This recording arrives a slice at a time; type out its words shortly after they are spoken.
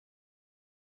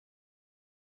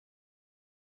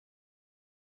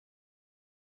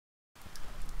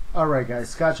Alright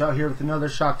guys, ScottJAw here with another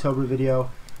Shocktober video.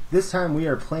 This time we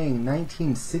are playing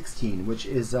 1916, which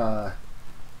is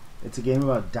it's a game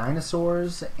about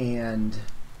dinosaurs and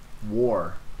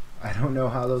war. I don't know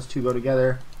how those two go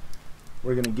together.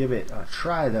 We're gonna give it a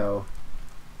try though.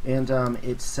 And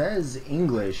it says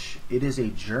English. It is a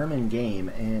German game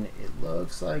and it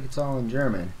looks like it's all in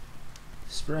German.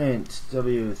 Sprint,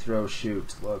 W, throw,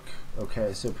 shoot. Look,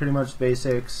 okay, so pretty much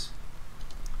basics.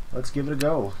 Let's give it a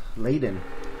go. Leiden.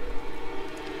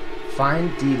 Find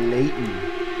die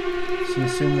Leiten. So I'm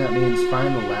assuming that means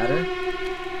find the ladder.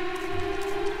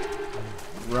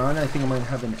 Run. I think I might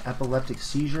have an epileptic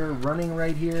seizure running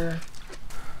right here.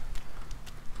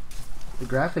 The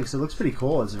graphics, it looks pretty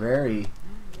cool. It's very,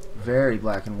 very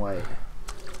black and white.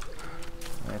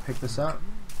 Can I pick this up?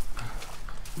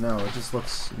 No, it just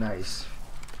looks nice.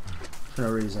 For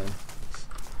no reason.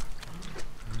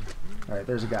 Alright,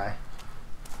 there's a guy.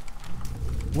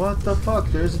 What the fuck?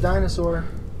 There's a dinosaur.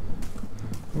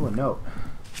 Ooh, a note.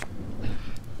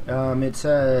 It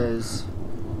says,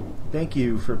 thank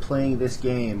you for playing this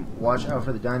game. Watch out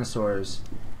for the dinosaurs.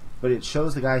 But it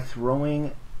shows the guy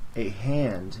throwing a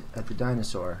hand at the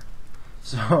dinosaur.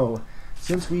 So,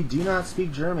 since we do not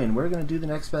speak German, we're going to do the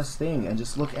next best thing and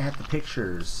just look at the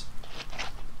pictures.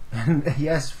 And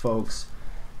yes, folks,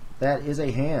 that is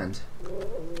a hand.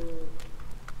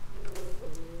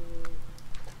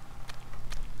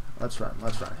 Let's run,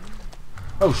 let's run.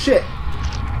 Oh shit!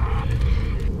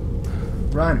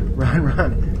 Run, run,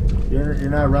 run. You're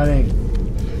not running.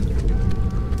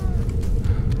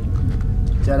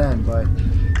 Dead end, but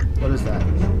what is that?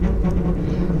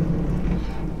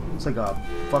 It's like a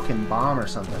fucking bomb or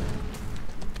something.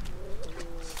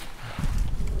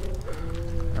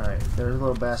 Alright, there the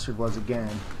little bastard was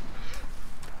again.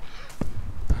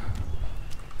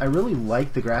 I really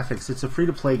like the graphics. It's a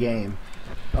free-to-play game.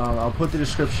 I'll put the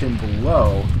description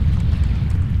below.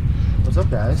 What's up,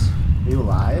 guys? Are you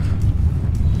alive?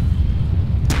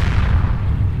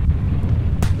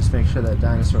 Just make sure that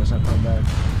dinosaur's not coming back.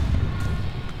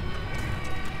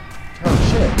 Oh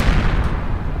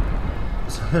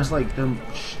shit! So there's like them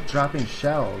dropping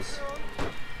shells.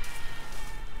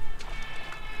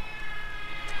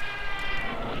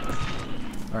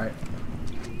 Alright.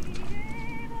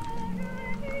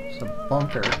 It's a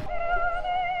bunker.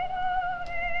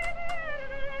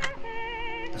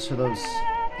 So those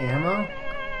ammo?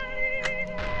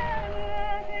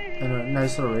 And a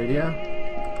nice little radio.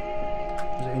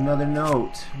 There's another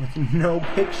note with no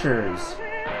pictures.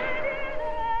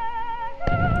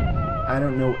 I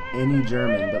don't know any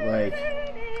German, but like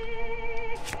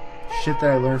shit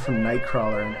that I learned from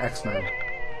Nightcrawler and X-Men.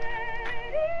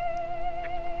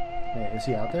 Hey, is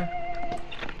he out there?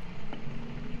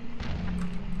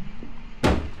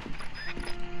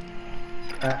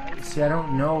 See, I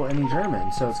don't know any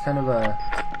German, so it's kind of a...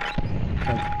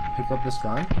 Can I pick up this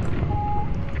gun?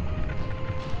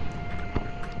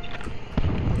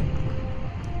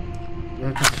 You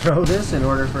have to throw this in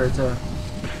order for it to...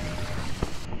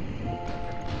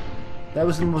 That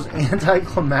was the most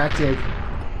anticlimactic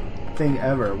thing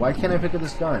ever. Why can't I pick up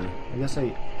this gun? I guess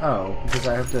I... Oh, because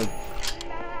I have to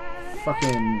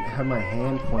fucking have my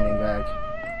hand pointing back.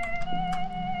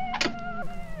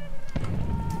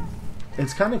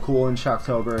 It's kind of cool in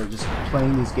Shocktober just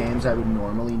playing these games I would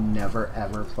normally never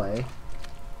ever play.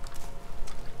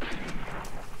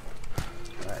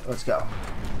 Alright, let's go.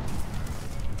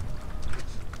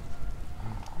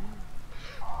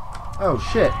 Oh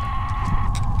shit!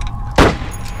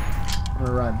 I'm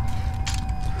gonna run.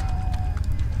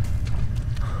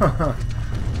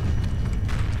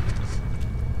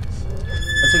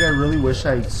 It's like I really wish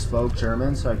I spoke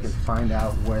German so I could find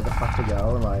out where the fuck to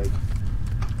go, like...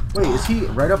 Wait, is he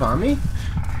right up on me?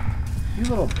 You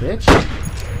little bitch.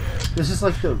 This is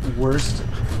like the worst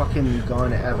fucking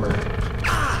gun ever.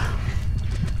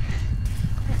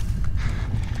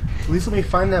 At least let me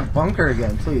find that bunker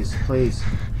again, please, please.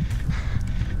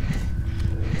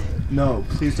 No,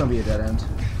 please don't be a dead end.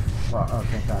 Wow, oh,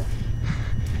 thank God.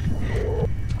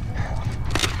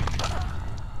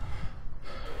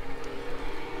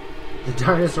 The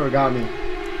dinosaur got me.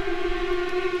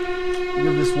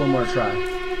 Give this one more try.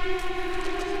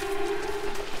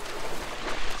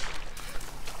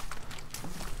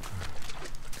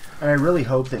 And I really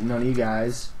hope that none of you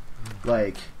guys,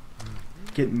 like,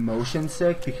 get motion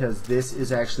sick, because this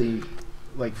is actually,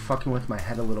 like, fucking with my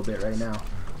head a little bit right now.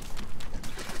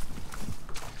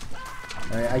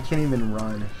 I can't even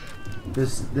run.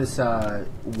 This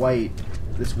white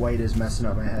is messing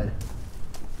up my head.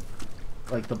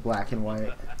 Like the black and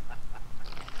white.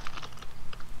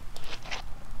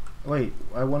 Wait,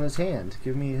 I want his hand.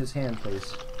 Give me his hand,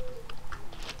 please.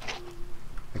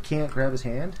 can't grab his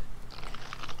hand?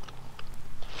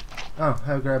 Oh,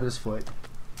 I grabbed his foot.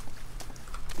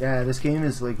 Yeah, this game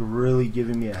is like really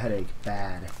giving me a headache.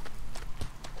 Bad.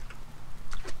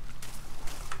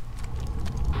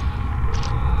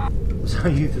 That's how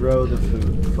you throw the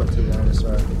foot to the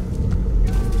dinosaur.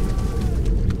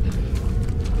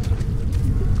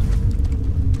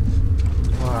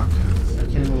 Fuck. I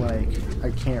can't even like...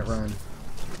 I can't run.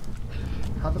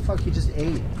 How the fuck he just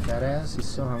ate? Fat ass? He's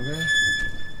so hungry.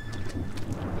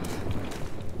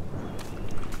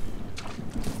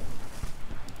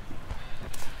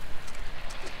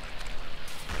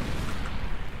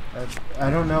 I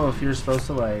don't know if you're supposed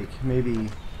to like maybe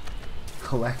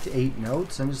collect 8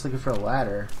 notes. I'm just looking for a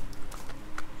ladder.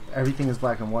 Everything is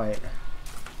black and white.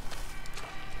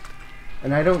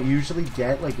 And I don't usually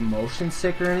get like motion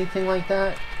sick or anything like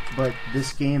that, but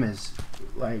this game is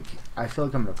like, I feel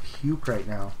like I'm gonna puke right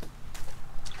now.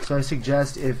 So I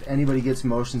suggest if anybody gets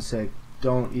motion sick,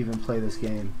 don't even play this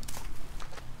game.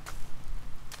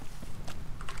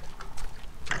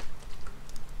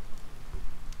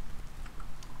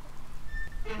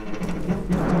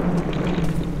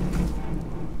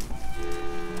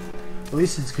 At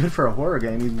least it's good for a horror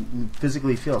game. You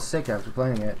physically feel sick after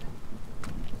playing it.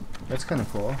 That's kind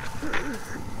of cool.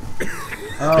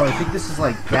 Oh, I think this is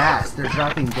like gas. They're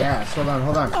dropping gas. Hold on,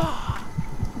 hold on. How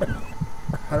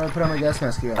do I put on my gas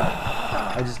mask again?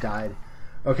 I just died.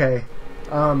 Okay.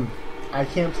 I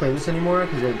can't play this anymore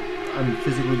because I'm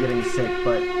physically getting sick,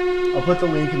 but I'll put the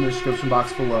link in the description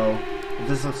box below. If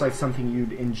this looks like something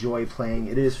you'd enjoy playing,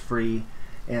 it is free.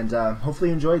 And hopefully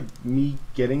you enjoyed me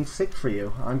getting sick for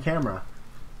you on camera.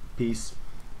 Peace.